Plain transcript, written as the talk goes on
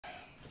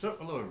So,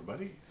 hello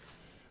everybody.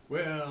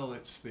 Well,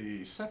 it's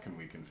the second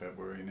week in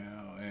February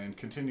now, and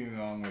continuing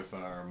on with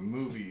our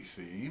movie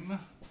theme,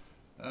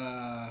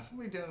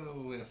 we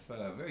deal with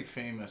a very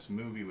famous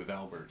movie with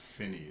Albert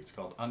Finney. It's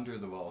called Under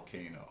the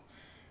Volcano,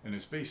 and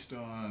it's based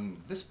on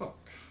this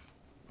book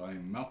by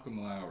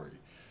Malcolm Lowry.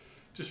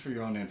 Just for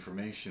your own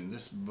information,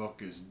 this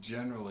book is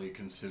generally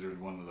considered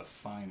one of the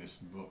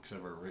finest books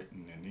ever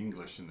written in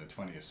English in the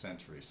 20th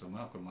century. So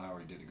Malcolm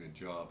Lowry did a good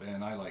job,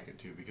 and I like it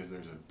too because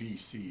there's a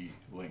BC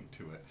link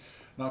to it.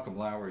 Malcolm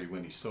Lowry,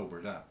 when he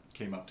sobered up,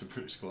 came up to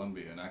British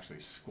Columbia and actually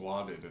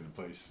squatted in a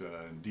place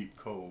in Deep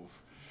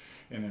Cove.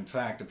 And in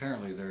fact,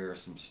 apparently there are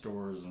some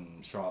stores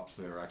and shops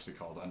that are actually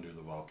called Under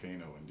the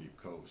Volcano in Deep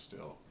Cove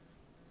still.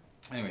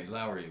 Anyway,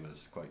 Lowry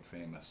was quite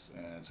famous,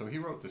 and so he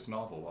wrote this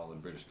novel while in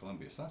British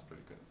Columbia, so that's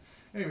pretty good.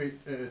 Anyway,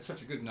 it's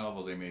such a good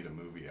novel they made a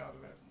movie out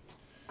of it.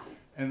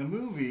 And the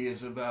movie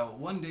is about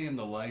one day in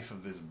the life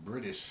of this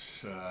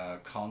British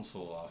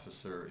consul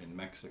officer in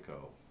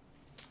Mexico.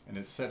 And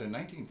it's set in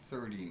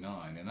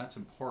 1939, and that's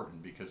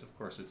important because, of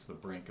course, it's the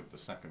brink of the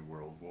Second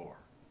World War.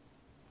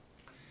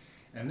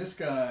 And this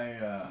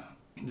guy,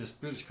 this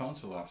British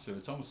consul officer,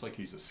 it's almost like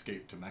he's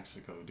escaped to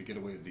Mexico to get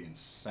away with the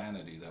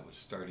insanity that was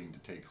starting to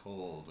take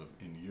hold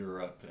in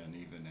Europe and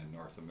even in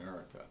North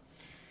America.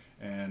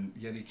 And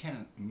yet he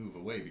can't move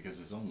away because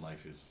his own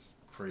life is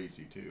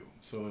crazy too.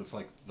 So it's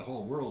like the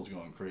whole world's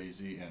going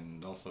crazy,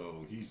 and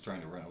also he's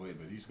trying to run away,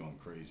 but he's going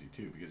crazy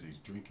too because he's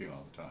drinking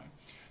all the time.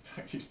 In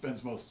fact, he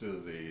spends most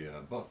of the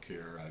book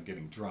here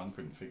getting drunk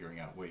and figuring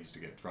out ways to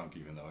get drunk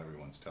even though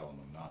everyone's telling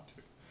him not to.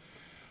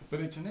 But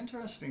it's an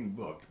interesting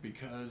book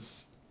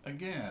because,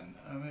 again,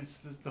 I mean, it's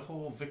the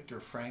whole Viktor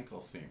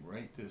Frankl theme,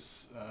 right?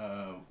 This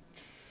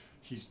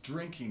he's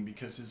drinking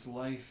because his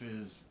life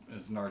is,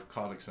 as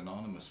Narcotics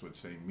Anonymous would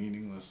say,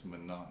 meaningless,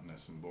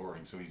 monotonous, and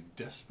boring. So he's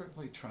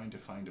desperately trying to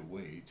find a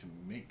way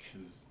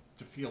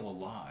to feel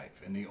alive.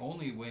 And the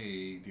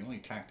only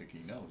tactic he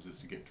knows is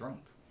to get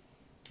drunk.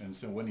 And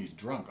so when he's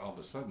drunk, all of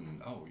a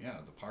sudden, oh yeah,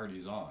 the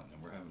party's on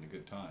and we're having a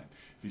good time.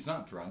 If he's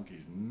not drunk,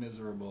 he's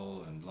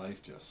miserable and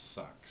life just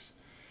sucks.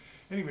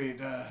 Anyway,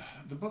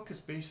 the book is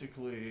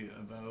basically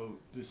about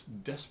this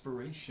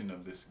desperation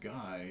of this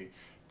guy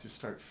to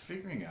start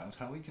figuring out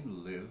how he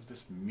can live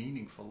this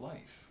meaningful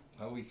life,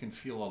 how he can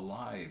feel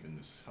alive in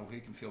this, how he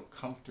can feel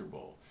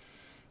comfortable,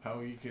 how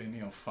he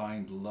can,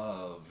 find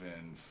love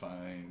and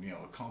find,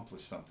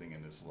 accomplish something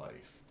in his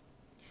life.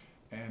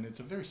 And it's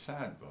a very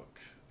sad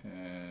book,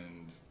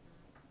 and,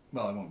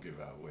 well, I won't give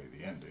away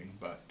the ending,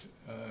 but,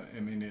 I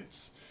mean,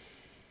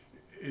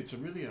 it's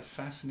really a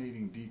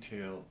fascinating,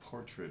 detailed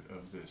portrait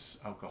of this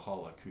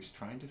alcoholic who's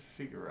trying to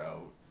figure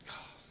out,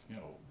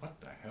 what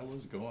the hell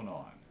is going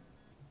on?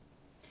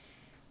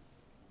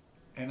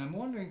 And I'm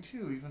wondering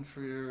too, even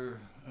for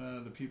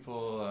the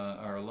people,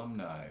 our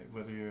alumni,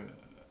 whether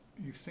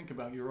you think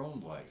about your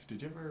own life.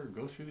 Did you ever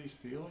go through these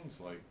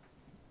feelings like,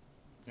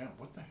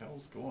 what the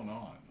hell's going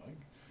on?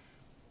 Like,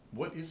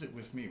 what is it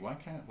with me? Why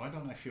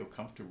don't I feel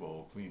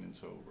comfortable, clean and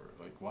sober?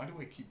 Like, why do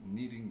I keep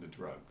needing the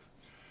drug?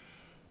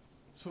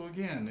 So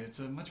again, it's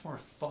a much more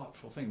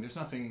thoughtful thing. There's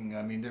nothing,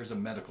 I mean, there's a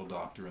medical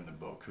doctor in the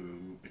book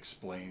who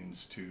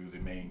explains to the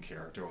main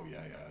character, oh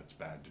yeah, it's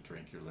bad to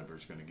drink, your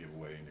liver's going to give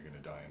way and you're going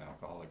to die an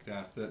alcoholic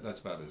death. That's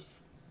about as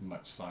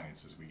much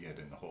science as we get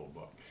in the whole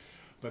book.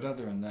 But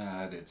other than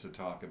that, it's a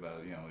talk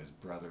about, his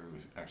brother who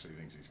actually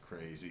thinks he's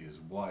crazy, his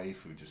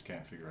wife who just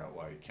can't figure out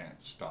why he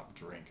can't stop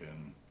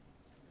drinking,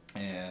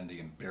 and the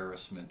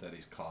embarrassment that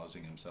he's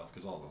causing himself,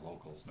 because all the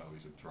locals know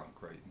he's a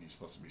drunk, right? And he's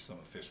supposed to be some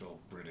official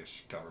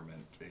British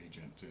government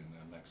agent in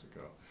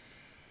Mexico.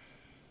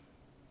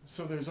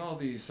 So there's all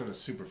these sort of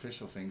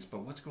superficial things,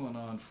 but what's going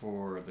on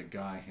for the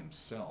guy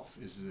himself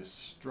is this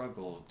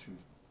struggle to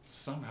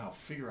somehow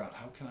figure out,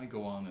 how can I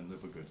go on and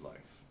live a good life,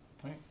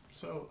 right?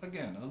 So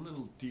again, a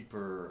little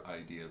deeper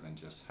idea than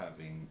just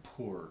having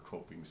poor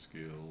coping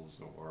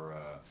skills or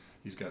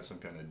he's got some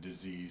kind of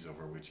disease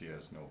over which he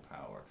has no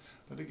power.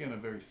 But again, a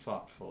very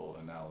thoughtful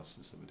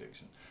analysis of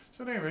addiction.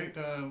 So at any rate,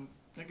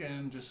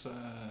 again, just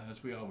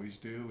as we always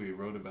do, we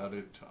wrote about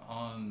it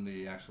on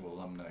the actual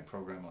alumni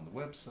program on the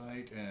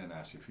website and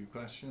asked you a few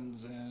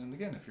questions. And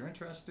again, if you're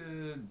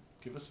interested,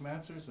 give us some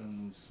answers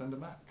and send them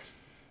back.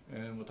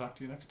 And we'll talk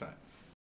to you next time.